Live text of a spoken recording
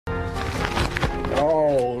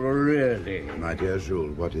Oh, really? My dear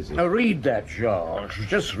Jules, what is it? Read that, Georges.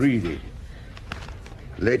 Just read it.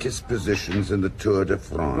 Latest positions in the Tour de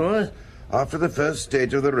France. What? After the first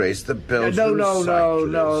stage of the race, the bells No,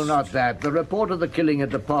 sightless. not that. The report of the killing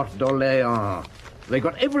at the Porte d'Orléans. They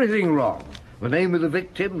got everything wrong. The name of the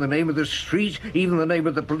victim, the name of the street, even the name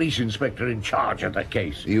of the police inspector in charge of the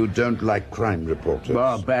case. You don't like crime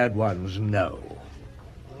reporters? Bad ones, no.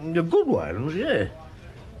 The good ones, yeah.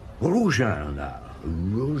 Rougen, now.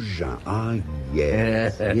 Rougen,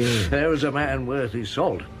 yes. Yes. There was a man worth his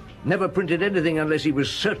salt. Never printed anything unless he was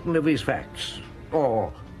certain of his facts.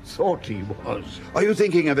 Or thought he was. Are you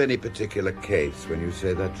thinking of any particular case when you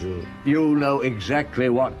say that, Jules? You know exactly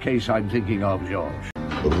what case I'm thinking of, George.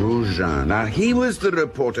 Rougen. Now, he was the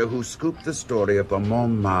reporter who scooped the story of the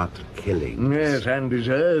Montmartre killing. Yes, and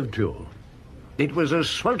deserved to. It was a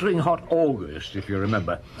sweltering hot August, if you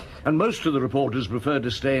remember, and most of the reporters preferred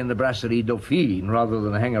to stay in the Brasserie Dauphine rather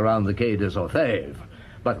than hang around the Quai des Orfèvres.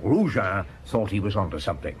 But Rougen thought he was onto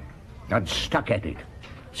something, and stuck at it.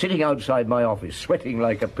 Sitting outside my office, sweating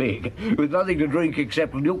like a pig, with nothing to drink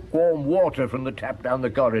except lukewarm water from the tap down the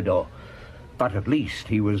corridor. But at least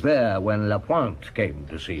he was there when Lapointe came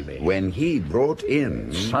to see me. When he brought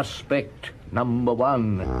in... Suspect number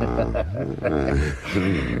one.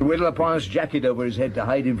 With Lapointe's jacket over his head to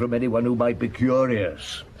hide him from anyone who might be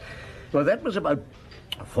curious. Well, that was about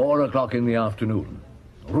 4 o'clock in the afternoon.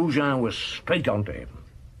 Rougen was straight onto him.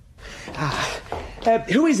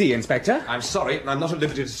 Who is he, Inspector? I'm sorry, I'm not at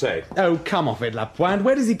liberty to say. Oh, come off it, Lapointe.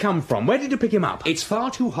 Where does he come from? Where did you pick him up? It's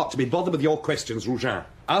far too hot to be bothered with your questions, Rougen.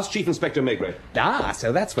 Ask Chief Inspector Maigret. Ah,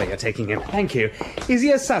 so that's where you're taking him. Thank you. Is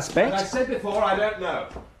he a suspect? As I said before, I don't know.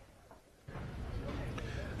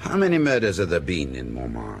 How many murders have there been in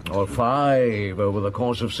Montmartre? Or 5 over the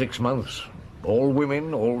course of 6 months. All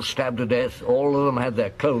women, all stabbed to death. All of them had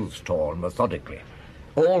their clothes torn methodically.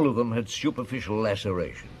 All of them had superficial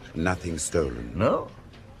lacerations. Nothing stolen? No.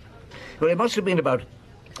 Well, it must have been about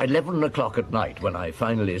 11 o'clock at night when I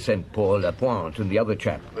finally sent poor Lapointe and the other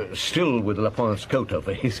chap, still with Lapointe's coat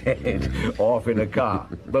over his head, off in a car.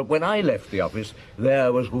 But when I left the office,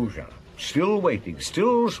 there was Rougen, still waiting,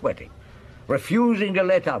 still sweating, refusing to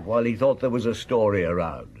let up while he thought there was a story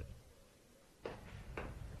around.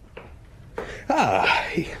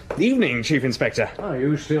 Evening, Chief Inspector. Are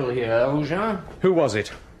you still here, Rougen? Who was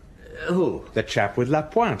it? Who? The chap with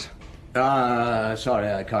Lapointe.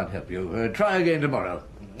 Sorry, I can't help you. Try again tomorrow.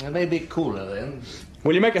 It may be cooler then.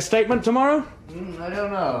 Will you make a statement tomorrow? I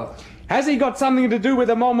don't know. Has he got something to do with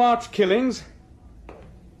the Montmartre killings?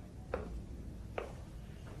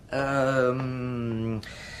 No.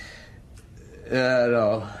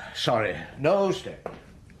 Sorry. No statement.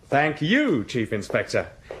 Thank you, Chief Inspector.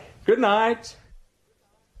 Good night.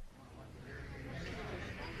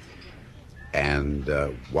 And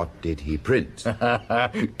what did he print?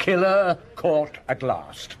 Killer caught at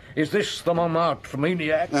last. Is this the Montmartre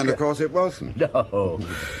maniac? And of course it wasn't. No.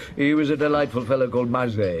 He was a delightful fellow called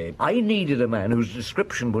Maigret. I needed a man whose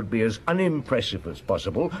description would be as unimpressive as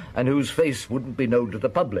possible and whose face wouldn't be known to the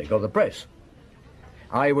public or the press.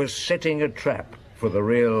 I was setting a trap for the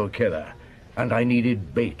real killer, and I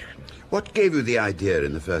needed bait. What gave you the idea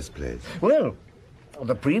in the first place? Well,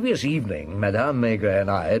 the previous evening, Madame Maigret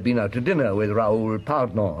and I had been out to dinner with Raoul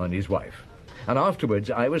Pardon and his wife. And afterwards,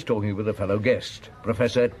 I was talking with a fellow guest,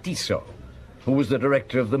 Professor Tissot, who was the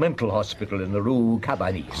director of the mental hospital in the Rue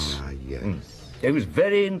Cabanis. Ah, yes. He was a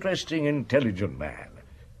very interesting, intelligent man.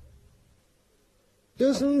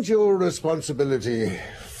 Doesn't your responsibility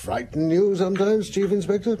frighten you sometimes, Chief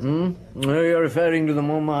Inspector? You're referring to the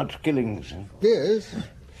Montmartre killings? Yes.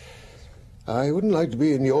 I wouldn't like to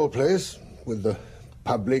be in your place, with the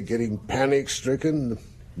public getting panic-stricken,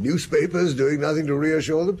 newspapers doing nothing to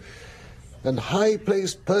reassure them, and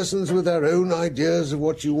high-placed persons with their own ideas of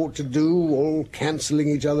what you ought to do, all cancelling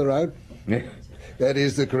each other out. That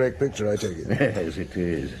is the correct picture, I take it. Yes, it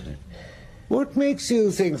is. What makes you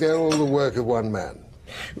think they're all the work of one man?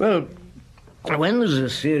 Well, when there's a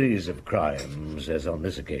series of crimes, as on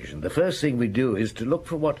this occasion, the first thing we do is to look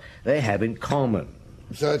for what they have in common.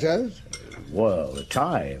 Such as? Well, the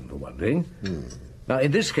time, for one thing. Now,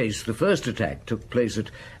 in this case, the first attack took place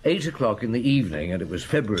at 8 o'clock in the evening, and it was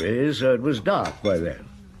February, so it was dark by then.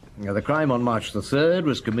 Now, the crime on March the 3rd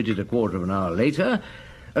was committed a quarter of an hour later,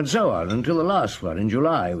 and so on until the last one in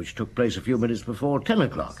July, which took place a few minutes before 10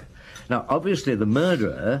 o'clock. Now, obviously, the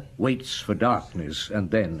murderer waits for darkness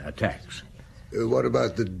and then attacks. What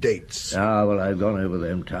about the dates? Well, I've gone over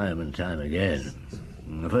them time and time again.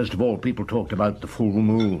 First of all, people talked about the full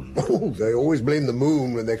moon. Oh, they always blame the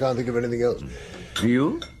moon when they can't think of anything else.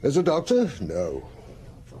 You? As a doctor? No.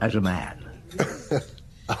 As a man?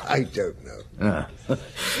 I don't know.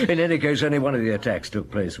 In any case, only one of the attacks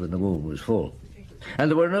took place when the moon was full.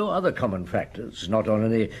 And there were no other common factors, not on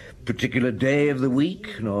any particular day of the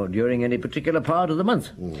week, nor during any particular part of the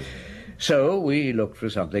month. So we looked for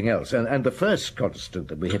something else, and the first constant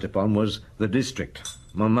that we hit upon was the district,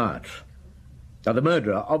 Montmartre. Now, the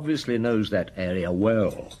murderer obviously knows that area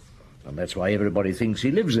well, and that's why everybody thinks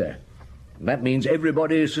he lives there. And that means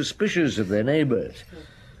everybody is suspicious of their neighbours.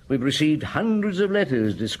 We've received hundreds of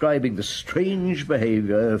letters describing the strange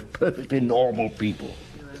behaviour of perfectly normal people.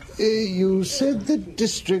 You said the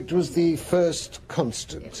district was the first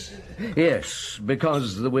constant. Yes,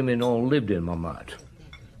 because the women all lived in Montmartre.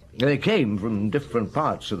 They came from different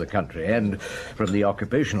parts of the country, and from the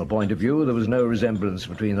occupational point of view, there was no resemblance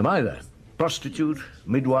between them either. Prostitute,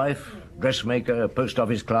 midwife, dressmaker, post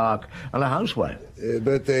office clerk, and a housewife.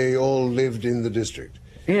 But they all lived in the district.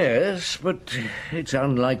 Yes, but it's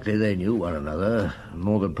unlikely they knew one another.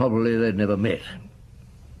 More than probably they'd never met.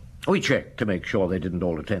 We checked to make sure they didn't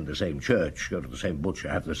all attend the same church, go to the same butcher,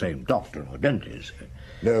 have the same doctor or dentist.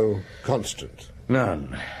 No constant?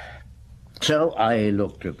 None. So I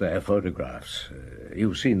looked at their photographs.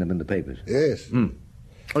 You've seen them in the papers? Yes.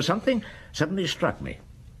 Well, something suddenly struck me.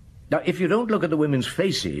 Now, if you don't look at the women's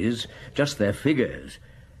faces, just their figures,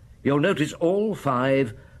 you'll notice all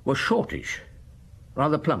five were shortish,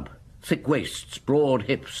 rather plump, thick waists, broad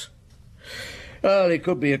hips. Well, it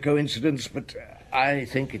could be a coincidence, but I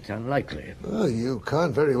think it's unlikely. Well, you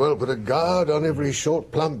can't very well put a guard on every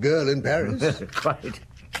short, plump girl in Paris. Quite.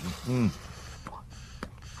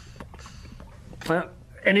 Well,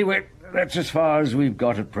 anyway, that's as far as we've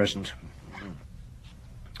got at present.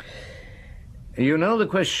 You know the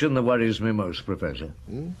question that worries me most, Professor?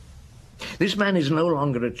 This man is no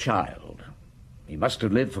longer a child. He must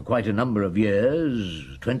have lived for quite a number of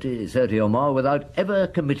years, 20, 30 or more, without ever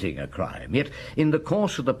committing a crime. Yet, in the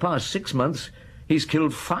course of the past 6 months, he's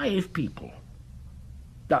killed 5 people.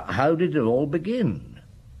 Now, how did it all begin?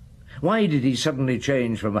 Why did he suddenly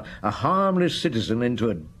change from a harmless citizen into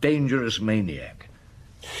a dangerous maniac?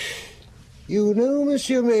 You know,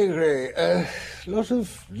 Monsieur Maigret, a lot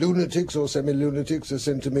of lunatics or semi-lunatics are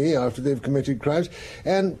sent to me after they've committed crimes,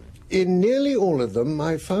 and in nearly all of them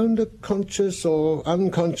I found a conscious or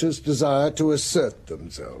unconscious desire to assert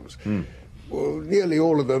themselves. Well, nearly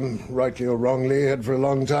all of them, rightly or wrongly, had for a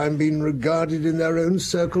long time been regarded in their own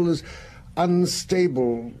circle as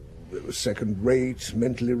unstable, second-rate,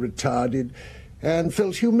 mentally retarded, and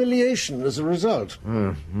felt humiliation as a result.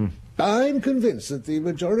 I'm convinced that the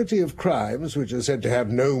majority of crimes, which are said to have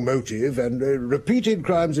no motive, and repeated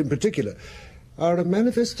crimes in particular, are a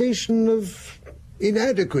manifestation of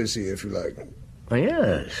inadequacy, if you like. Oh,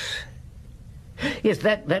 yes. Yes,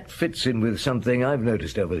 that fits in with something I've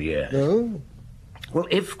noticed over the years. No? Well,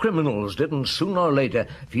 if criminals didn't sooner or later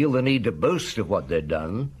feel the need to boast of what they'd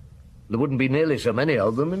done, there wouldn't be nearly so many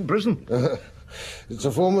of them in prison. It's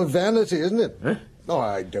a form of vanity, isn't it? Huh? No,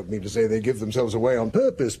 I don't mean to say they give themselves away on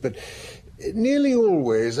purpose, but nearly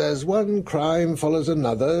always, as one crime follows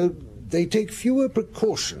another, they take fewer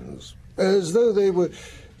precautions, as though they were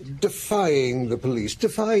defying the police,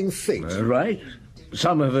 defying fate. Right.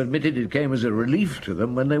 Some have admitted it came as a relief to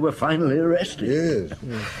them when they were finally arrested.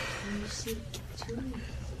 Yes.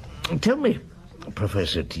 Tell me,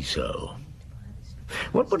 Professor Tissot,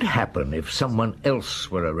 what would happen if someone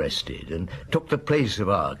else were arrested and took the place of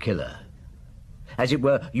our killer? As it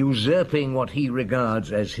were, usurping what he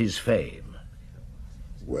regards as his fame.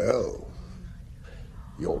 Well,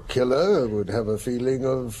 your killer would have a feeling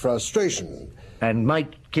of frustration. And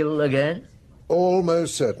might kill again?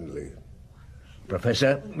 Almost certainly.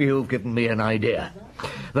 Professor, you've given me an idea.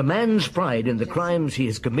 The man's pride in the crimes he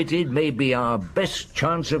has committed may be our best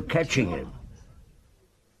chance of catching him.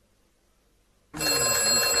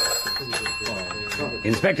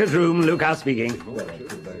 Inspector's room, Lucas speaking.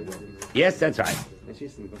 Yes, that's right.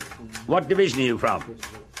 What division are you from?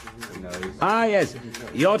 Ah, yes.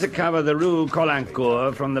 You're to cover the Rue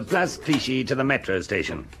Colincourt from the Place Clichy to the metro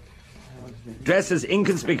station. Dress as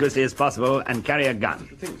inconspicuously as possible and carry a gun.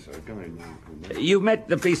 You've met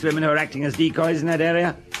the policewomen who are acting as decoys in that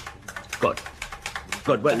area? Good.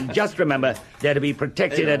 Good. Well, just remember, they're to be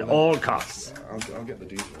protected at all costs.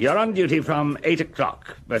 You're on duty from 8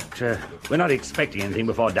 o'clock, but we're not expecting anything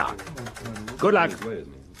before dark. Good luck.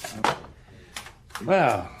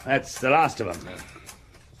 Well, that's the last of them.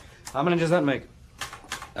 How many does that make?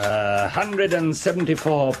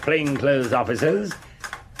 174 plainclothes officers,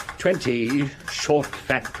 20 short,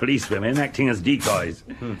 fat policewomen acting as decoys.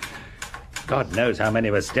 God knows how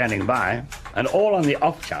many were standing by, and all on the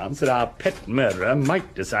off chance that our pet murderer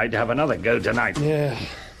might decide to have another go tonight. Yeah.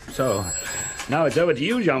 So, now it's over to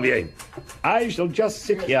you, Janvier. I shall just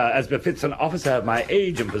sit here as befits an officer of my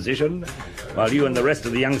age and position, while you and the rest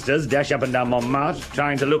of the youngsters dash up and down Montmartre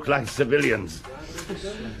trying to look like civilians.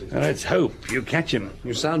 Let's hope you catch him.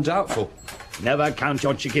 You sound doubtful. Never count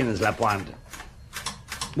your chickens, Lapointe.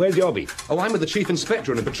 Where's Yorby? Oh, I'm with the Chief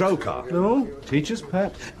Inspector in a patrol car. No, teacher's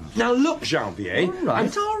pet. Now look, Janvier.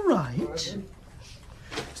 All right.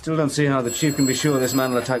 Still don't see how the chief can be sure this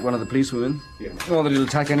man will attack one of the policewomen. Or that he'll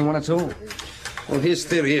attack anyone at all. Well, his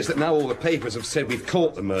theory is that now all the papers have said we've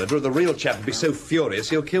caught the murderer, the real chap will be so furious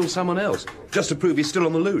he'll kill someone else, just to prove he's still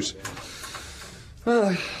on the loose.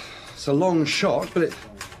 Well, it's a long shot, but it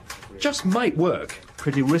just might work.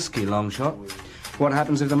 Pretty risky, long shot. What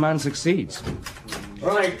happens if the man succeeds?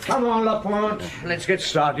 Right, come on, Lapointe. Let's get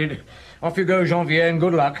started. Off you go, Janvier, and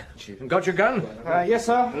good luck. Got your gun? Yes,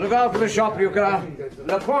 sir. Look out for the shop, Lucas.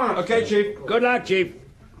 Lapointe. Okay, Chief. Good luck, Chief.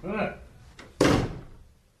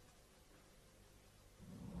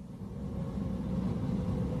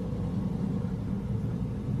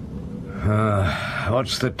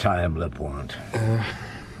 What's the time, Lapointe?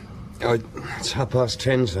 It's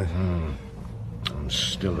 10:30, sir. I'm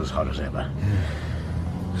still as hot as ever.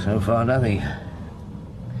 So far, nothing.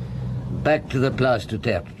 Back to the Place du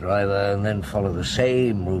Tertre, driver, and then follow the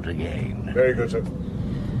same route again. Very good, sir.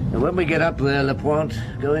 And when we get up there, Lapointe,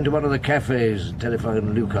 go into one of the cafes and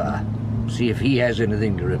telephone Lucas. See if he has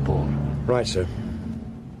anything to report. Right, sir.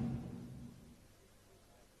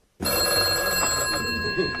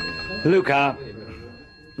 Lucas.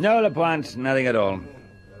 No, Lapointe, nothing at all.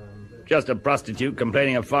 Just a prostitute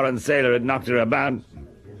complaining a foreign sailor had knocked her about.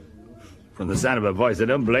 From the sound of her voice, I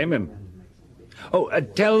don't blame him. Oh,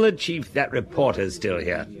 tell the chief that reporter's still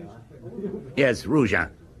here. Yes, Rougeant.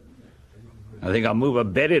 I think I'll move a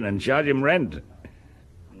bed in and charge him rent.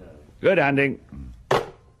 Good hunting.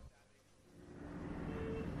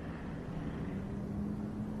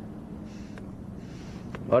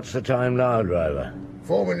 What's the time now, driver?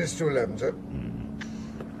 4 minutes to 11, sir.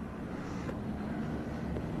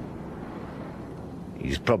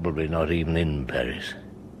 He's probably not even in Paris.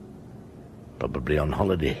 Probably on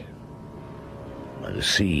holiday. By the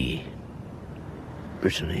sea.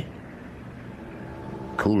 Brittany.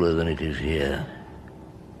 Cooler than it is here.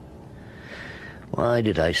 Why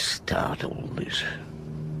did I start all this?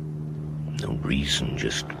 No reason,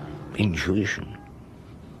 just intuition.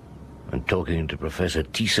 And talking to Professor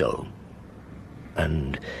Tissot.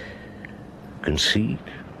 And conceit.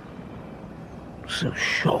 So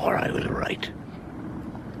sure I was right.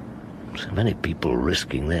 So many people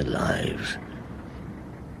risking their lives.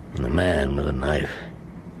 And the man with a knife.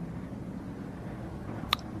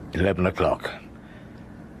 11 o'clock.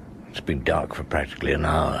 It's been dark for practically an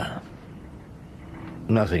hour.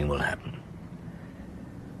 Nothing will happen.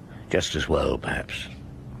 Just as well, perhaps.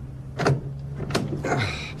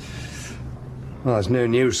 Well, there's no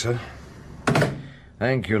news, sir.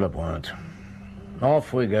 Thank you, Lapointe.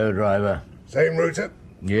 Off we go, driver. Same route, sir?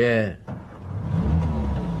 Yeah.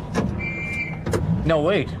 No,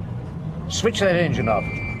 wait. Switch that engine off.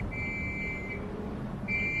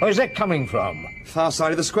 Where's that coming from? Far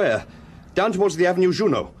side of the square. Down towards the Avenue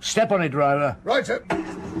Junot. Step on it, driver. Right, sir.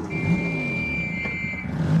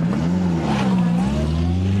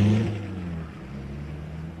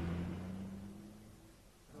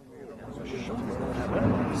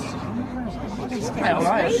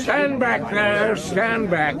 Stand back there, stand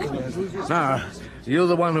back. Now, you're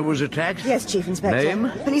the one who was attacked? Yes, Chief Inspector. Name?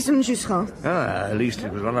 Policeman Jusserand. Ah, at least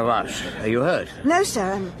it was one of us. Are you hurt? No,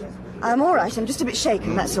 sir, I'm all right. I'm just a bit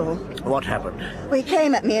shaken, that's all. What happened? Well, he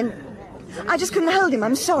came at me and I just couldn't hold him.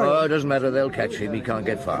 I'm sorry. Oh, it doesn't matter. They'll catch him. He can't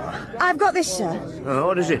get far. I've got this, sir. Oh,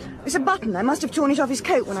 what is it? It's a button. I must have torn it off his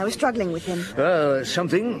coat when I was struggling with him.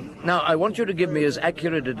 Something. Now, I want you to give me as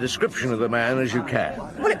accurate a description of the man as you can.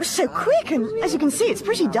 Well, it was so quick, and as you can see, it's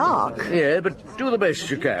pretty dark. Yeah, but do the best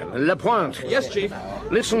you can. Lapointe. Yes, Chief.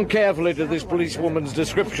 Listen carefully to this policewoman's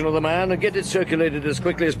description of the man and get it circulated as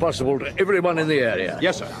quickly as possible to everyone in the area.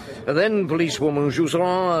 Yes, sir. And then, policewoman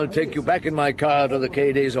Jusserand, I'll take you back in my car to the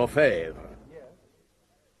Quai des Orfèvres.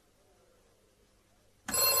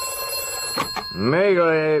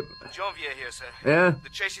 Maigret. Janvier here, sir. Yeah? The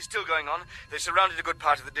chase is still going on. They've surrounded a good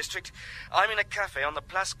part of the district. I'm in a cafe on the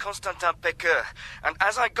Place Constantin Pequeur, and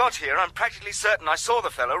as I got here, I'm practically certain I saw the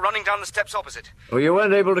fellow running down the steps opposite. Well, you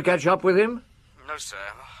weren't able to catch up with him? No, sir.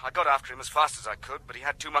 I got after him as fast as I could, but he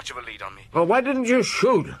had too much of a lead on me. Well, why didn't you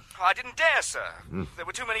shoot? I didn't dare, sir. There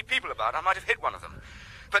were too many people about. I might have hit one of them.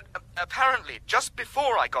 But apparently, just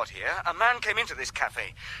before I got here, a man came into this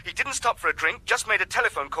cafe. He didn't stop for a drink, just made a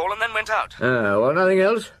telephone call and then went out. Well, nothing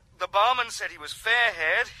else? The barman said he was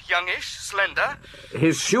fair-haired, youngish, slender.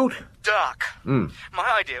 His suit? Dark.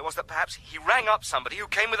 My idea was that perhaps he rang up somebody who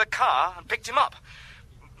came with a car and picked him up.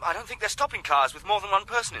 I don't think they're stopping cars with more than one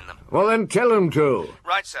person in them. Well, then tell him to.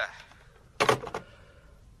 Right, sir.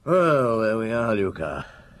 Well, there we are, Luca.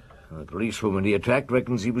 The policewoman he attacked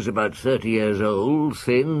reckons he was about 30 years old,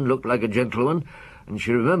 thin, looked like a gentleman, and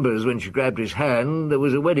she remembers when she grabbed his hand there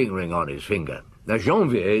was a wedding ring on his finger. Now,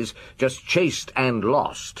 Janvier's just chased and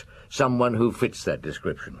lost someone who fits that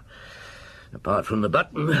description. Apart from the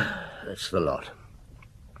button, that's the lot.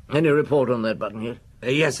 Any report on that button yet?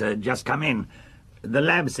 Yes, sir, just come in. The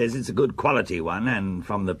lab says it's a good quality one, and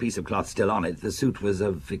from the piece of cloth still on it, the suit was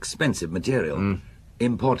of expensive material.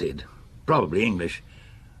 Imported. Probably English.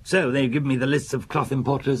 So they've given me the lists of cloth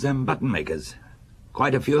importers and button makers.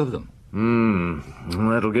 Quite a few of them.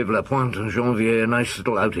 That'll give Lapointe and Janvier a nice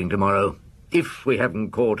little outing tomorrow, if we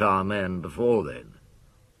haven't caught our man before then.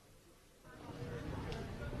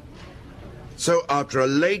 So after a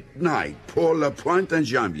late night, poor Lapointe and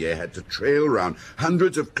Janvier had to trail round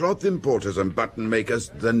hundreds of cloth importers and button makers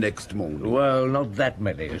the next morning. Well, not that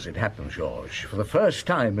many as it happened, Georges. For the first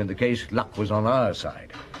time in the case, luck was on our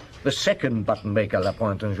side. The second button maker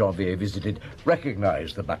Lapointe and Janvier visited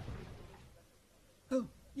recognized the button. Oh,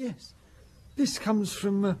 yes. This comes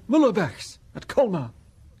from Mullerbach's at Colmar.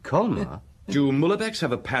 Colmar? Do Mullerbach's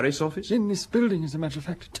have a Paris office? In this building, as a matter of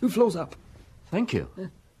fact. 2 floors up. Thank you.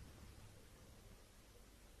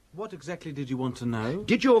 What exactly did you want to know?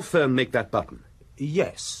 Did your firm make that button?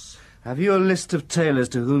 Yes. Have you a list of tailors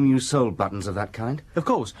to whom you sold buttons of that kind? Of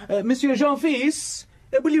course. Monsieur Jean-Fils,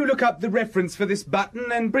 will you look up the reference for this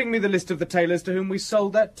button and bring me the list of the tailors to whom we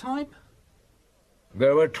sold that type?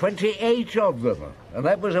 There were 28 of them, and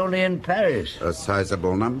that was only in Paris. A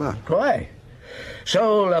sizable number. Quite.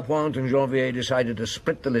 So Lapointe and Janvier decided to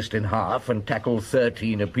split the list in half and tackle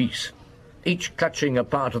 13 apiece, each clutching a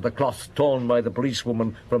part of the cloth torn by the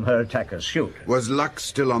policewoman from her attacker's suit. Was luck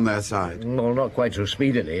still on their side? Well, not quite so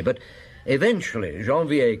speedily, but eventually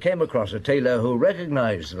Janvier came across a tailor who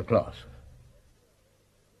recognized the cloth.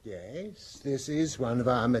 Yes, this is one of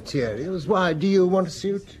our materials. Why, do you want a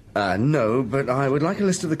suit? No, but I would like a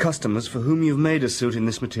list of the customers for whom you've made a suit in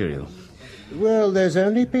this material. Well, there's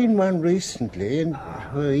only been one recently, and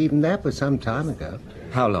even that was some time ago.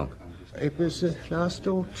 How long? It was last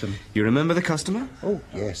autumn. You remember the customer? Oh,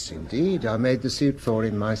 yes, indeed. I made the suit for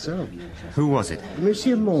him myself. Who was it?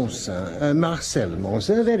 Monsieur Monsin, Marcel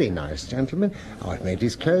Monsin, a very nice gentleman. I've made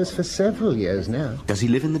his clothes for several years now. Does he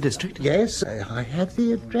live in the district? Yes, I have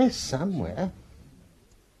the address somewhere.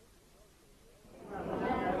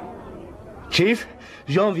 Chief,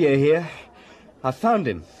 Janvier here. I found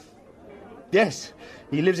him. Yes,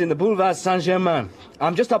 he lives in the Boulevard Saint-Germain.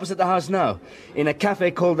 I'm just opposite the house now, in a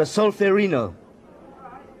cafe called the Solferino.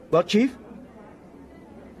 What, Chief?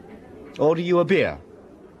 Order you a beer.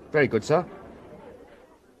 Very good, sir.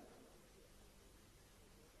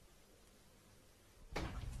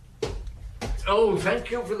 Oh,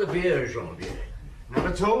 thank you for the beer, Janvier. Not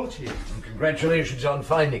at all, Chief. And congratulations on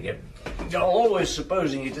finding him. Always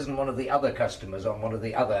supposing it isn't one of the other customers on one of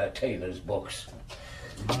the other tailor's books.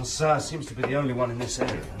 Monsin seems to be the only one in this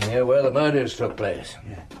area. Near where the murders took place.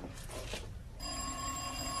 Yeah.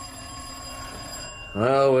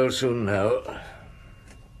 Well, we'll soon know.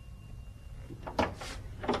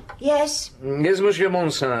 Yes? Is Monsieur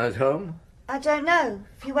Monsin at home? I don't know.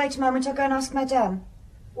 If you wait a moment, I'll go and ask Madame.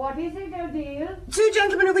 What is it, Odile? 2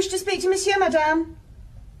 gentlemen who wish to speak to Monsieur, Madame.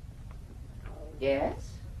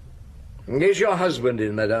 Yes? Is your husband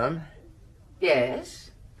in, Madame? Yes.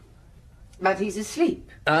 But he's asleep.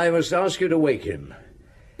 I must ask you to wake him.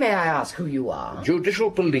 May I ask who you are? Judicial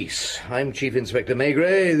Police. I'm Chief Inspector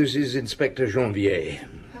Maigret. This is Inspector Janvier.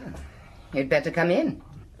 You'd better come in.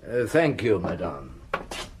 Thank you, Madame.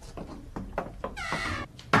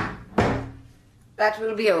 That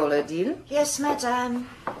will be all, Odile. Yes, Madame.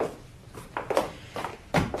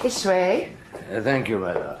 This way. Thank you,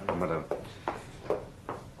 Madame.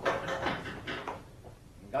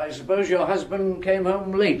 I suppose your husband came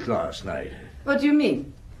home late last night. What do you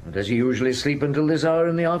mean? Does he usually sleep until this hour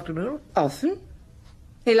in the afternoon? Often.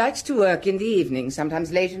 He likes to work in the evening,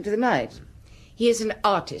 sometimes late into the night. He is an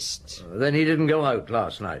artist. Then he didn't go out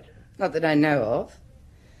last night. Not that I know of.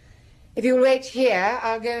 If you'll wait here,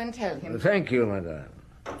 I'll go and tell him. Thank you, Madame.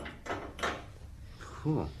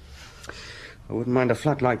 Cool. I wouldn't mind a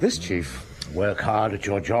flat like this, Chief. Work hard at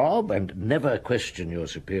your job and never question your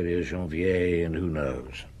superior, Janvier, and who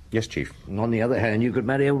knows. Yes, Chief. And on the other hand, you could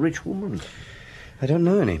marry a rich woman. I don't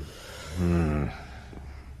know any.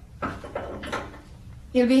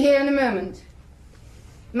 He'll be here in a moment.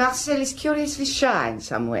 Marcel is curiously shy in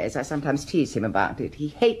some ways. I sometimes tease him about it. He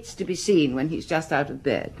hates to be seen when he's just out of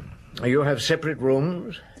bed. You have separate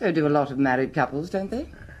rooms? So do a lot of married couples, don't they?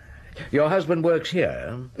 Your husband works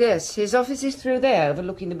here? Yes, his office is through there,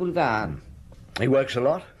 overlooking the boulevard. He works a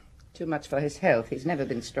lot? Too much for his health. He's never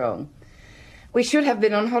been strong. We should have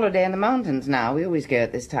been on holiday in the mountains now. We always go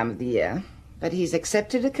at this time of the year. But he's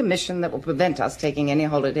accepted a commission that will prevent us taking any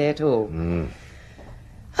holiday at all.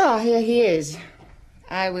 Ah, here he is.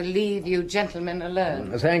 I will leave you gentlemen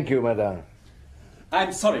alone. Thank you, madame.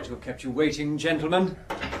 I'm sorry to have kept you waiting, gentlemen.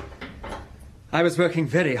 I was working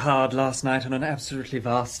very hard last night on an absolutely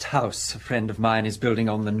vast house a friend of mine is building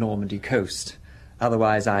on the Normandy coast.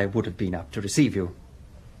 Otherwise, I would have been up to receive you.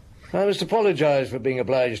 I must apologize for being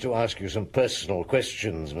obliged to ask you some personal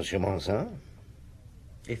questions, Monsieur Monsin.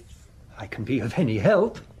 If I can be of any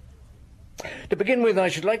help. To begin with, I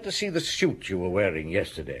should like to see the suit you were wearing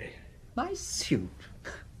yesterday. My suit?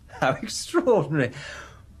 How extraordinary.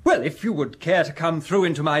 Well, if you would care to come through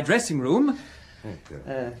into my dressing room...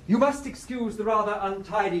 you must excuse the rather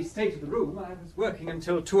untidy state of the room. I was working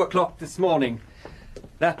until 2 o'clock this morning.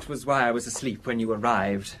 That was why I was asleep when you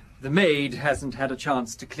arrived. The maid hasn't had a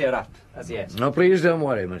chance to clear up as yet. No, please don't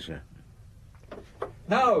worry, monsieur.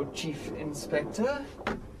 Now, Chief Inspector,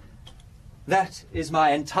 that is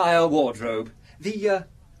my entire wardrobe. The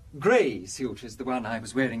grey suit is the one I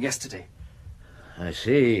was wearing yesterday. I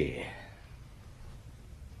see.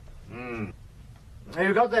 Have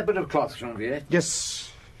you got that bit of cloth, Janvier?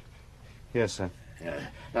 Yes. Yes, sir.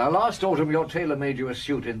 Now, last autumn your tailor made you a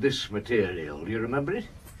suit in this material. Do you remember it?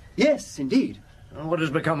 Yes, indeed. And what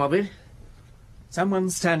has become of it? Someone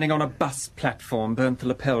standing on a bus platform burnt the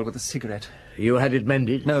lapel with a cigarette. You had it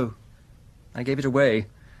mended? No. I gave it away.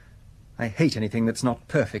 I hate anything that's not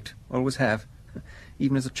perfect. Always have.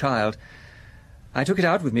 Even as a child. I took it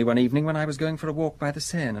out with me one evening when I was going for a walk by the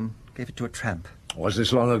Seine and gave it to a tramp. Was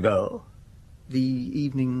this long ago? The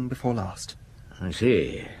evening before last. I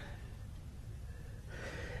see.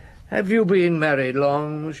 Have you been married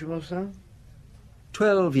long, Monsieur Monsin?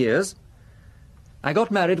 12 years. I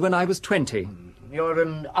got married when I was 20. You're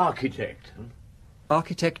an architect?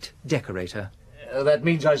 Architect-decorator. That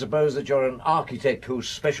means, I suppose, that you're an architect who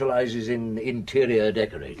specializes in interior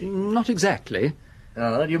decorating? Not exactly.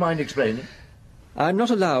 Do you mind explaining? I'm not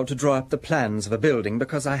allowed to draw up the plans of a building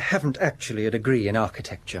because I haven't actually a degree in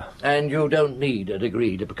architecture. And you don't need a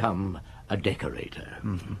degree to become a decorator.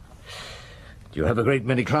 Mm-hmm. Do you have a great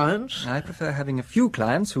many clients? I prefer having a few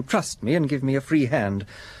clients who trust me and give me a free hand,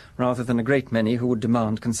 rather than a great many who would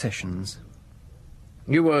demand concessions.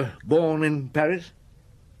 You were born in Paris?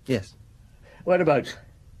 Yes. Whereabouts?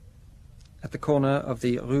 At the corner of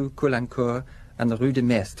the Rue Colincourt and the Rue de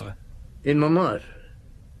Maistre. In Montmartre?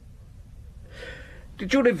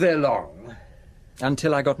 Did you live there long?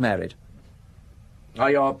 Until I got married. Are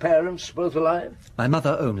your parents both alive? My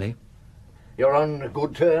mother only. You're on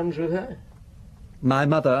good terms with her? My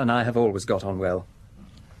mother and I have always got on well.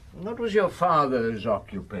 What was your father's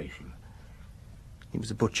occupation? He was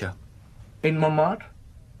a butcher. In Montmartre?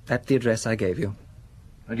 At the address I gave you.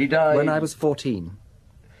 And he died? When I was 14.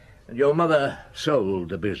 And your mother sold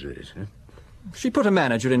the business, eh? She put a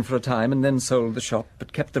manager in for a time and then sold the shop,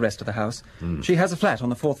 but kept the rest of the house. She has a flat on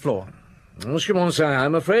the 4th floor. Monsieur Monsin,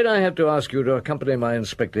 I'm afraid I have to ask you to accompany my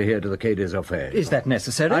inspector here to the Quai des Orfèvres. Is that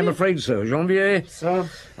necessary? I'm afraid so. Janvier? Sir?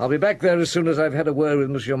 I'll be back there as soon as I've had a word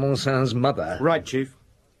with Monsieur Monsin's mother. Right, Chief.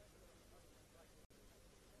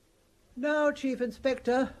 Now, Chief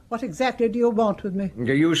Inspector, what exactly do you want with me?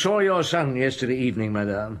 You saw your son yesterday evening,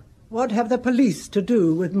 madame. What have the police to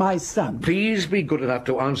do with my son? Please be good enough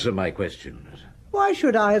to answer my questions. Why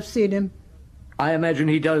should I have seen him? I imagine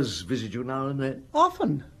he does visit you now and then.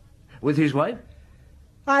 Often. With his wife?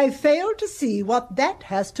 I fail to see what that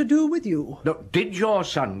has to do with you. No, did your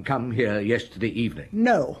son come here yesterday evening?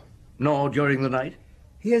 No. Nor during the night?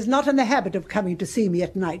 He is not in the habit of coming to see me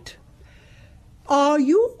at night. Are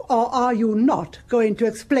you or are you not going to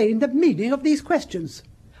explain the meaning of these questions?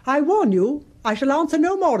 I warn you, I shall answer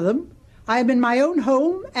no more of them. I am in my own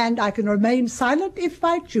home, and I can remain silent if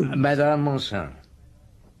I choose. Madame Monsin,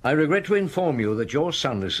 I regret to inform you that your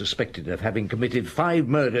son is suspected of having committed 5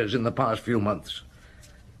 murders in the past few months.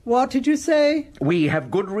 What did you say? We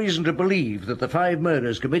have good reason to believe that the 5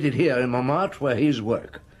 murders committed here in Montmartre were his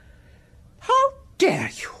work. How dare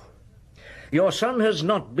you? Your son has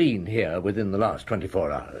not been here within the last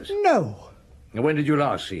 24 hours. No. When did you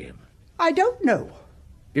last see him? I don't know.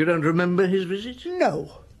 You don't remember his visit? No.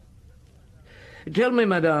 Tell me,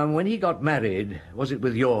 madame, when he got married, was it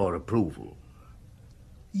with your approval?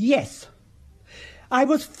 Yes. I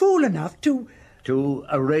was fool enough to... To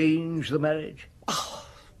arrange the marriage? Oh,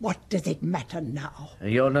 What does it matter now?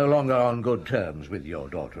 You're no longer on good terms with your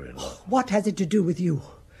daughter-in-law. What has it to do with you?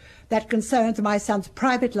 That concerns my son's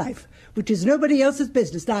private life, which is nobody else's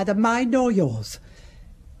business, neither mine nor yours.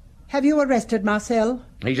 Have you arrested Marcel?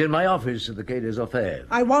 He's in my office at the Quai des Orfèvres.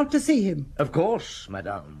 I want to see him. Of course,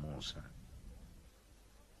 Madame Monsin.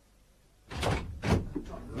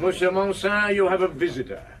 Monsieur Monsin, you have a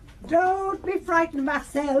visitor. Don't be frightened,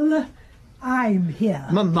 Marcel. I'm here.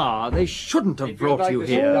 Mamma, they shouldn't have brought you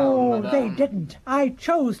here. Oh, they didn't. I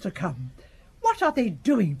chose to come. What are they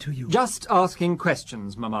doing to you? Just asking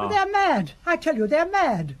questions, Mamma. They're mad. I tell you, they're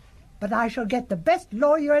mad. But I shall get the best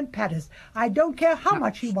lawyer in Paris. I don't care how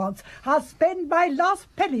much he wants. I'll spend my last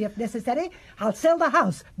penny if necessary. I'll sell the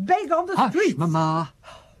house, beg on the streets. Hush, Mamma.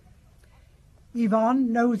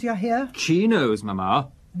 Yvonne knows you're here? She knows, Mamma.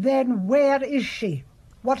 Then where is she?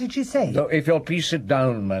 What did she say? So, if you'll please sit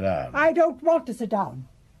down, Madame. I don't want to sit down.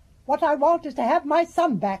 What I want is to have my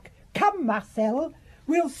son back. Come, Marcel.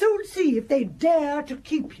 We'll soon see if they dare to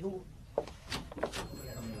keep you.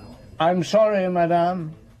 I'm sorry,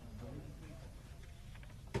 Madame.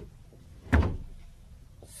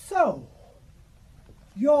 So,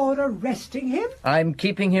 you're arresting him? I'm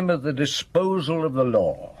keeping him at the disposal of the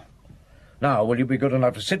law. Now, will you be good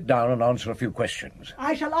enough to sit down and answer a few questions?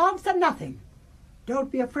 I shall answer nothing.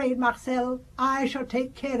 Don't be afraid, Marcel. I shall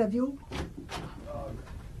take care of you.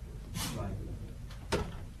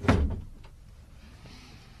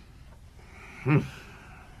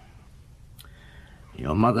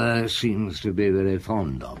 Your mother seems to be very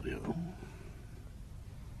fond of you.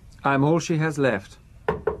 I'm all she has left.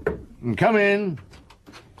 Come in.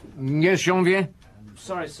 Yes, Janvier?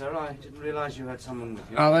 Sorry, sir, I didn't realize you had someone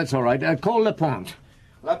with you. Oh, that's all right. Call Lapointe.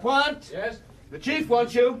 Lapointe? Yes? The chief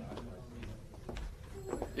wants you.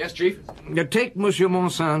 Yes, Chief? Take Monsieur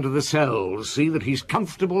Monsin to the cells. See that he's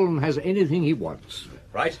comfortable and has anything he wants.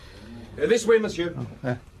 Right. This way, monsieur.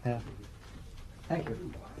 Thank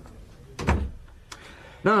you.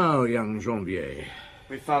 Now, young Janvier.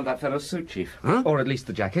 We found that fellow's suit, Chief. Huh? Or at least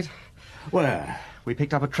the jacket. Where? We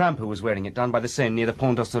picked up a tramp who was wearing it down by the Seine near the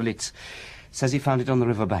Pont d'Austerlitz. Says he found it on the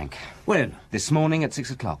river bank. When? This morning at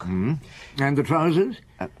 6 o'clock. And the trousers?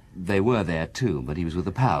 They were there, too, but he was with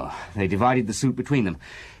the pal. They divided the suit between them.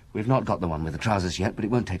 We've not got the one with the trousers yet, but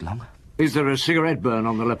it won't take long. Is there a cigarette burn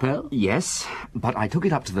on the lapel? Yes, but I took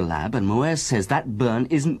it up to the lab, and Moer says that burn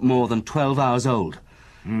isn't more than 12 hours old.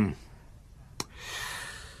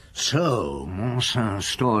 So, Monsin's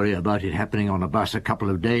story about it happening on a bus a couple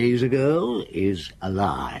of days ago is a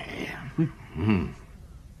lie.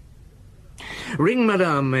 Ring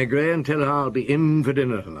Madame Maigret and tell her I'll be in for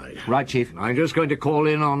dinner tonight. Right, Chief. I'm just going to call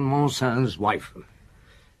in on Monsin's wife.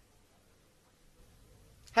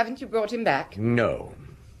 Haven't you brought him back? No.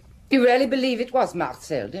 You really believe it was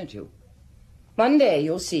Marcel, don't you? One day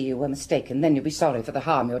you'll see you were mistaken, then you'll be sorry for the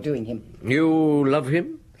harm you're doing him. You love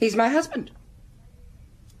him? He's my husband.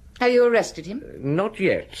 Have you arrested him? Not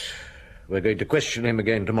yet. We're going to question him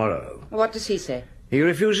again tomorrow. What does he say? He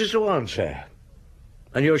refuses to answer.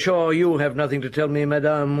 And you're sure you have nothing to tell me,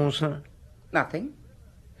 Madame Monsin? Nothing.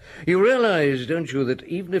 You realize, don't you, that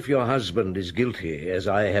even if your husband is guilty, as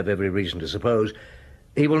I have every reason to suppose,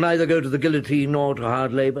 he will neither go to the guillotine nor to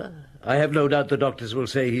hard labour? I have no doubt the doctors will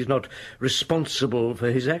say he's not responsible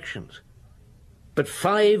for his actions. But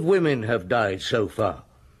 5 women have died so far.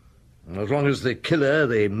 As long as the killer,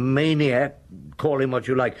 the maniac, call him what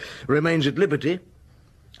you like, remains at liberty,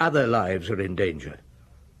 other lives are in danger.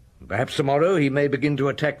 Perhaps tomorrow he may begin to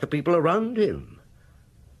attack the people around him.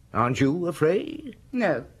 Aren't you afraid?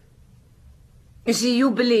 No. You see,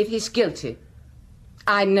 you believe he's guilty.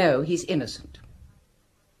 I know he's innocent.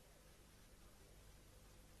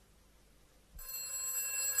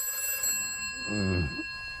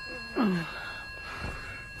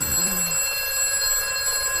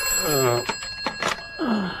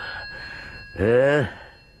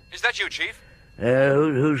 Is that you, Chief?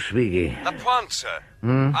 Who's speaking? Lapointe, sir.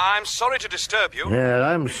 I'm sorry to disturb you. Yeah,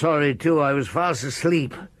 I'm sorry, too. I was fast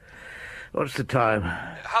asleep. What's the time?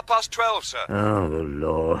 12:30, sir. Oh, good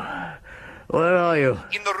Lord. Where are you?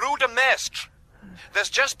 In the Rue de Maistre. There's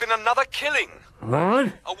just been another killing.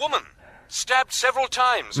 What? A woman. Stabbed several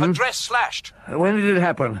times. Her dress slashed. When did it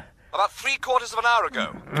happen? About 3/4 of an hour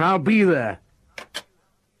ago. I'll be there.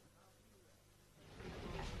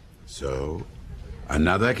 So,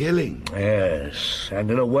 another killing. Yes, and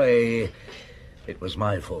in a way, it was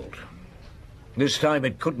my fault. This time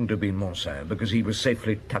it couldn't have been Monsin, because he was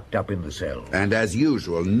safely tucked up in the cell. And as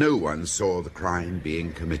usual, no one saw the crime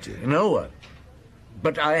being committed. No one.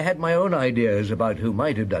 But I had my own ideas about who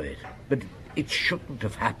might have done it. But it shouldn't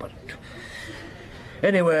have happened.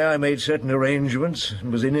 Anyway, I made certain arrangements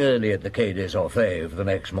and was in early at the Quai des Orfèvres the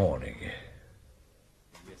next morning.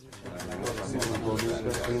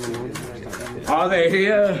 Are they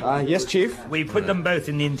here? Yes, Chief. We put them both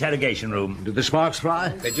in the interrogation room. Did the sparks fly?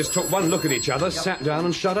 They just took one look at each other, sat down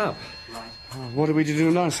and shut up. What are we to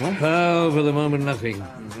do now, sir? Oh, for the moment, nothing.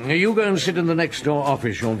 You go and sit in the next door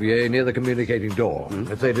office, Janvier, near the communicating door.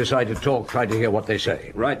 If they decide to talk, try to hear what they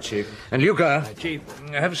say. Right, Chief. And Luca, Chief,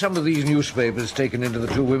 have some of these newspapers taken into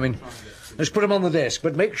the two women. Let's put them on the desk,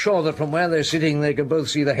 but make sure that from where they're sitting they can both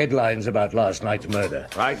see the headlines about last night's murder.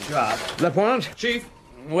 Right, sharp. Lapointe? Chief,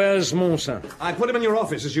 Where's Monson? I put him in your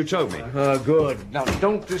office as you told me. Oh, good. Now,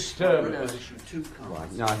 don't disturb us.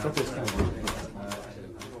 No, I thought this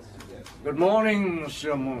Good morning,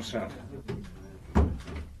 Monsieur Monson.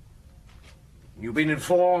 You've been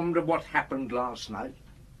informed of what happened last night?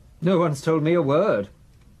 No one's told me a word.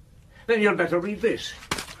 Then you'd better read this.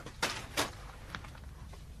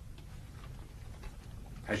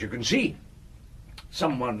 As you can see,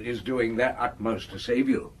 someone is doing their utmost to save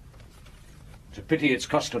you. It's a pity it's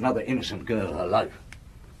cost another innocent girl her life.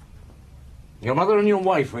 Your mother and your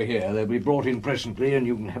wife are here. They'll be brought in presently, and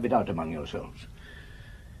you can have it out among yourselves.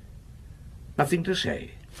 Nothing to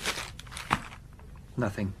say?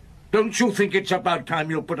 Nothing. Don't you think it's about time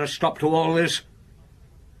you put a stop to all this?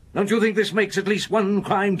 Don't you think this makes at least one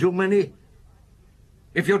crime too many?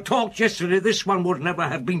 If you talked yesterday, this one would never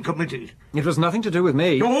have been committed. It was nothing to do with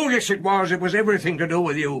me. Oh, yes, it was. It was everything to do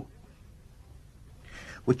with you.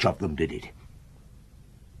 Which of them did it?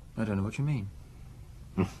 I don't know what you mean.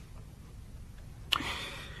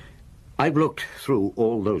 I've looked through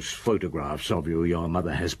all those photographs of you your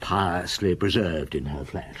mother has piously preserved in her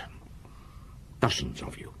flat. Dozens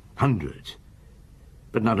of you, hundreds,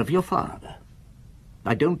 but none of your father.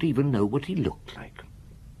 I don't even know what he looked like.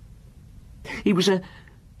 He was a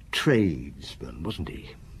tradesman, wasn't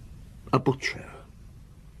he? A butcher.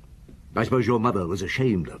 I suppose your mother was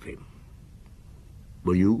ashamed of him.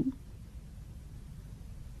 Were you?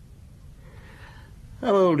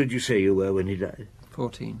 How old did you say you were when he died?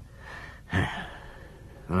 14.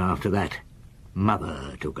 And after that,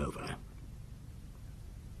 Mother took over.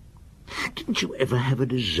 Didn't you ever have a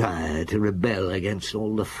desire to rebel against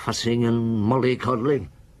all the fussing and mollycoddling?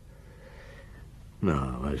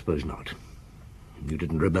 No, I suppose not. You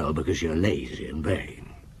didn't rebel because you're lazy and vain.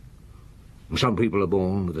 Some people are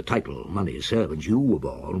born with a title, money, servants. You were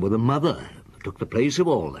born with a mother that took the place of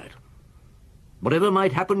all that. Whatever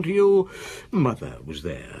might happen to you, Mother was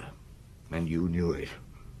there, and you knew it.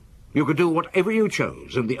 You could do whatever you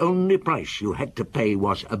chose, and the only price you had to pay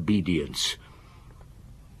was obedience.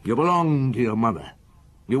 You belonged to your mother.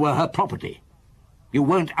 You were her property. You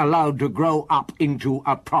weren't allowed to grow up into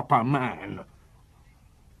a proper man.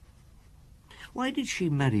 Why did she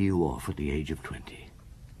marry you off at the age of 20?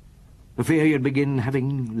 For fear you'd begin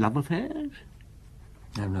having love affairs?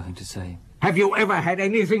 I have nothing to say. Have you ever had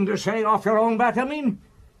anything to say off your own bat, I mean?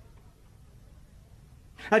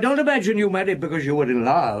 I don't imagine you married because you were in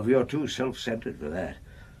love. You're too self-centered for that.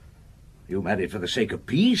 You married for the sake of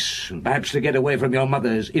peace, and perhaps to get away from your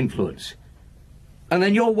mother's influence. And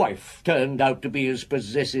then your wife turned out to be as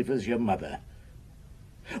possessive as your mother.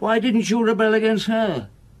 Why didn't you rebel against her?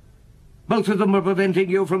 Both of them were preventing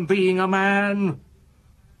you from being a man.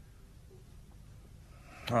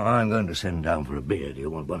 Oh, I'm going to send down for a beer. Do you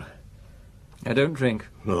want one? I don't drink.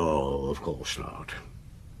 Oh, of course not.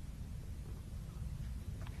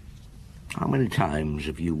 How many times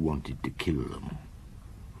have you wanted to kill them?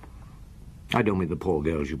 I don't mean the poor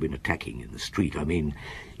girls you've been attacking in the street. I mean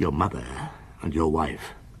your mother and your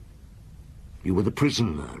wife. You were the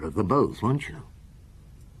prisoner of them both, weren't you?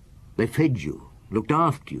 They fed you, looked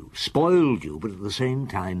after you, spoiled you, but at the same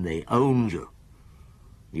time they owned you.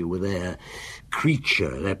 You were their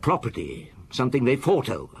creature, their property, something they fought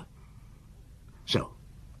over. So,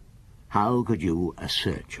 how could you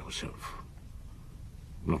assert yourself?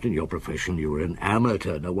 Not in your profession. You were an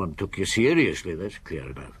amateur. No one took you seriously, that's clear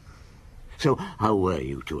enough. So, how were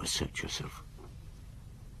you to assert yourself?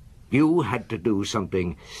 You had to do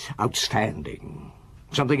something outstanding,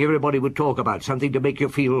 something everybody would talk about, something to make you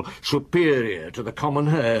feel superior to the common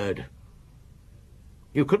herd.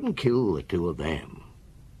 You couldn't kill the two of them,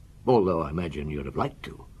 although I imagine you'd have liked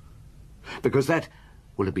to, because that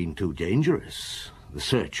would have been too dangerous. The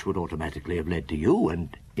search would automatically have led to you,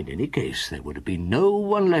 and in any case there would have been no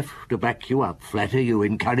one left to back you up, flatter you,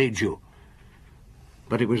 encourage you.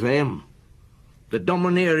 But it was them, the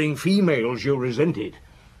domineering females you resented.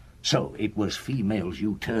 So it was females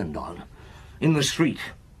you turned on, in the street,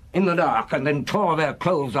 in the dark, and then tore their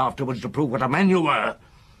clothes afterwards to prove what a man you were.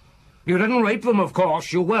 You didn't rape them, of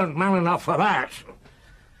course. You weren't man enough for that.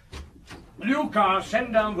 Lucas,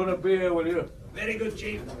 send down for a beer, will you? Very good,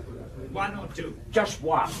 Chief. 1 or 2? Just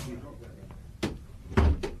one.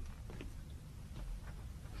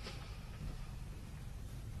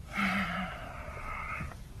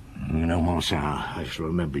 You know, Monseigneur, I shall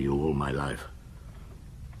remember you all my life.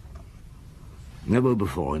 Never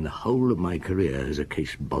before in the whole of my career has a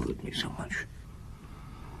case bothered me so much.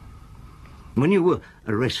 When you were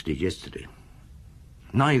arrested yesterday,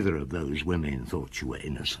 neither of those women thought you were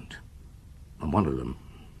innocent, and one of them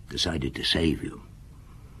decided to save you.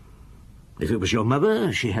 If it was your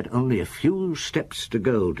mother, she had only a few steps to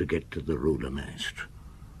go to get to the Rue de Maistre.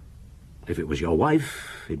 If it was your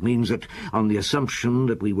wife, it means that, on the assumption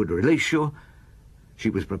that we would release you, she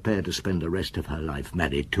was prepared to spend the rest of her life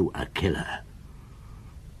married to a killer.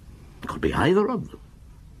 It could be either of them.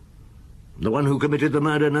 The one who committed the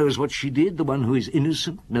murder knows what she did. The one who is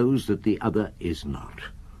innocent knows that the other is not.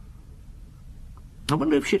 I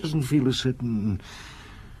wonder if she doesn't feel a certain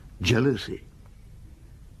jealousy.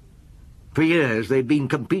 For years they've been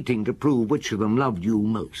competing to prove which of them loved you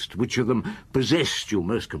most, which of them possessed you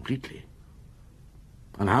most completely.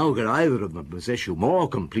 And how could either of them possess you more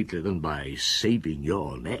completely than by saving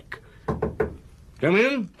your neck? Come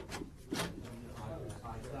in.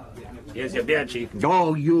 Here's your beer, Chief.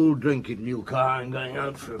 Oh, you'll drink it in your car. I'm going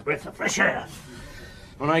out for a breath of fresh air.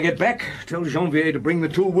 When I get back, tell Janvier to bring the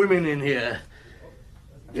 2 women in here.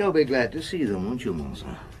 You'll be glad to see them, won't you,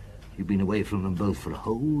 Monsieur? You've been away from them both for a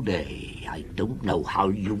whole day. I don't know how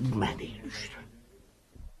you managed.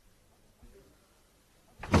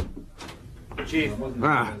 Chief.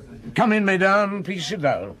 Come in, mesdames. Please sit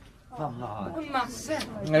down.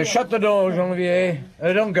 Shut the door, Janvier.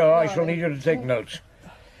 Don't go. I shall need you to take notes.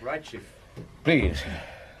 Right, Chief. Please.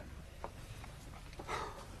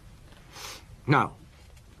 Now,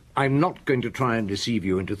 I'm not going to try and deceive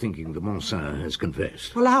you into thinking that Monsieur has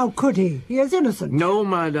confessed. Well, how could he? He is innocent. No,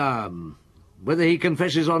 madame. Whether he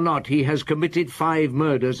confesses or not, he has committed 5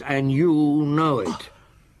 murders, and you know it.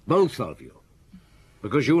 Both of you.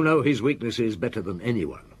 Because you know his weaknesses better than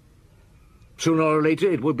anyone. Sooner or later,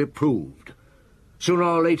 it will be proved. Sooner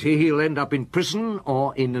or later, he'll end up in prison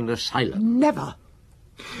or in an asylum. Never.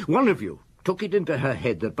 One of you took it into her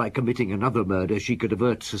head that by committing another murder, she could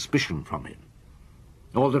avert suspicion from him.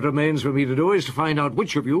 All that remains for me to do is to find out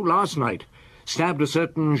which of you, last night, stabbed a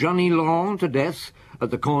certain Johnny Laurent to death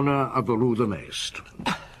at the corner of the Rue de Maistre.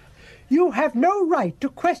 You have no right to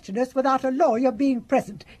question us without a lawyer being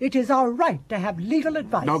present. It is our right to have legal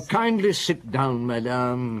advice. Now, kindly sit down,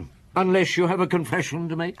 madame, unless you have a confession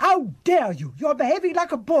to make. How dare you? You're behaving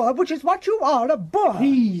like a boor, which is what you are, a boor.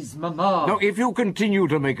 Please, Mamma. Now, if you continue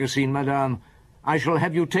to make a scene, madame, I shall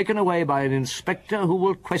have you taken away by an inspector who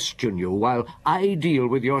will question you while I deal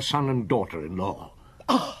with your son and daughter-in-law.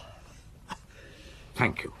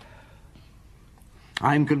 Thank you.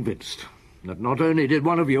 I'm convinced that not only did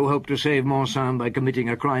one of you hope to save Monsan by committing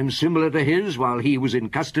a crime similar to his while he was in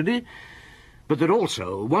custody, but that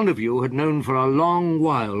also one of you had known for a long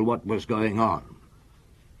while what was going on.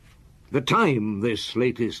 The time this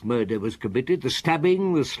latest murder was committed, the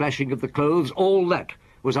stabbing, the slashing of the clothes, all that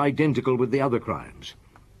was identical with the other crimes.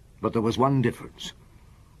 But there was one difference.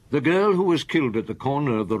 The girl who was killed at the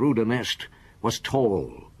corner of the Rue de Maistre was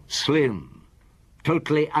tall, slim,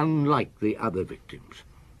 totally unlike the other victims.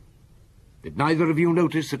 Did neither of you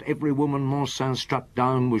notice that every woman Monsan struck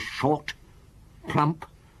down was short, plump,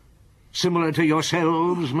 similar to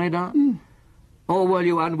yourselves, mesdames? Or were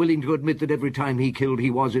you unwilling to admit that every time he killed, he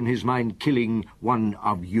was in his mind killing one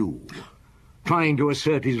of you, trying to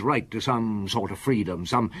assert his right to some sort of freedom,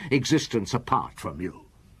 some existence apart from you?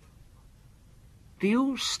 Do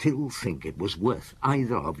you still think it was worth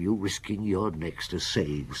either of you risking your necks to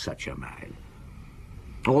save such a man?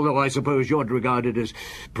 Although I suppose you're regarded as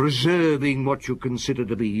preserving what you consider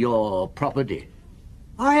to be your property.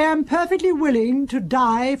 I am perfectly willing to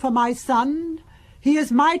die for my son. He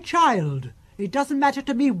is my child. It doesn't matter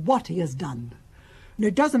to me what he has done. And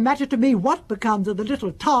it doesn't matter to me what becomes of the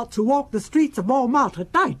little tarts who walk the streets of Montmartre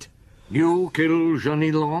at night. You killed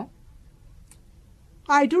Johnny Laurent?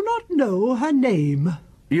 I do not know her name.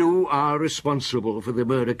 You are responsible for the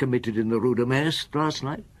murder committed in the Rue de Maistre last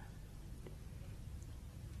night?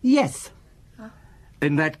 Yes.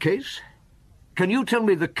 In that case, can you tell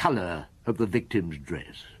me the colour of the victim's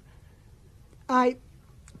dress?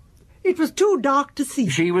 It was too dark to see.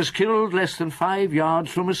 She was killed less than 5 yards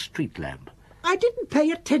from a street lamp. I didn't pay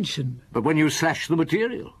attention. But when you slashed the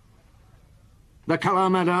material? The colour,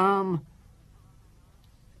 madame?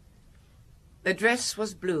 The dress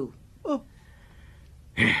was blue. Oh.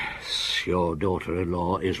 Yes, your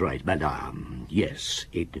daughter-in-law is right, madame. Yes,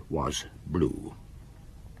 it was blue.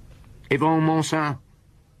 Yvonne Monsin,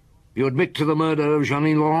 you admit to the murder of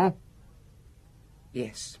Jeanine Laurent?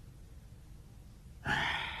 Yes.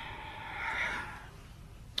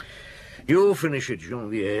 You finish it,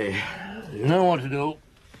 Janvier. You know what to do.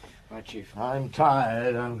 Right, Chief. I'm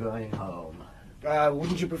tired. I'm going home.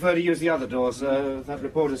 Wouldn't you prefer to use the other doors? That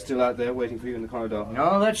reporter's still out there waiting for you in the corridor.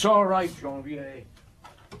 No, that's all right, Janvier.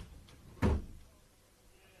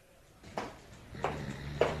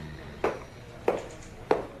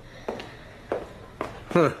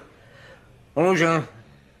 Huh. Rougeon,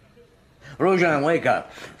 wake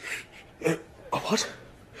up. What?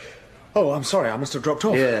 Oh, I'm sorry, I must have dropped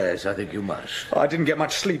off. Yes, I think you must. I didn't get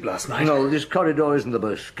much sleep last night. No, this corridor isn't the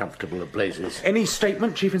most comfortable of places. Any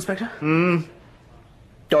statement, Chief Inspector?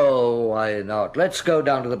 Oh, why not? Let's go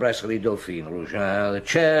down to the Brasserie Dauphine, Rougeon. The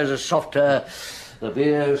chairs are softer, the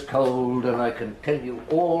beer's cold, and I can tell you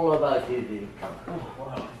all about it in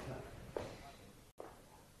comfort.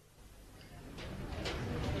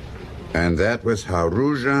 And that was how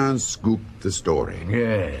Rougeon scooped the story.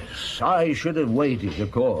 Yes, I should have waited,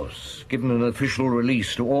 of course, given an official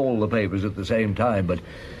release to all the papers at the same time, but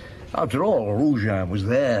after all, Rougeon was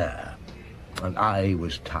there, and I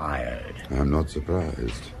was tired. I'm not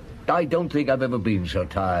surprised. I don't think I've ever been so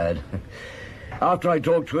tired. After I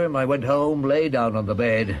talked to him, I went home, lay down on the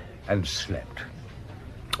bed, and slept.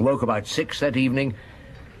 Woke about 6 that evening,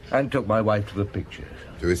 and took my wife to the pictures.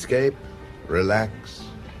 To escape, relax.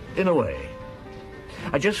 In a way.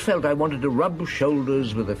 I just felt I wanted to rub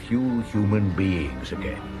shoulders with a few human beings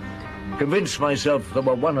again. Convince myself there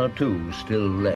were one or two still left.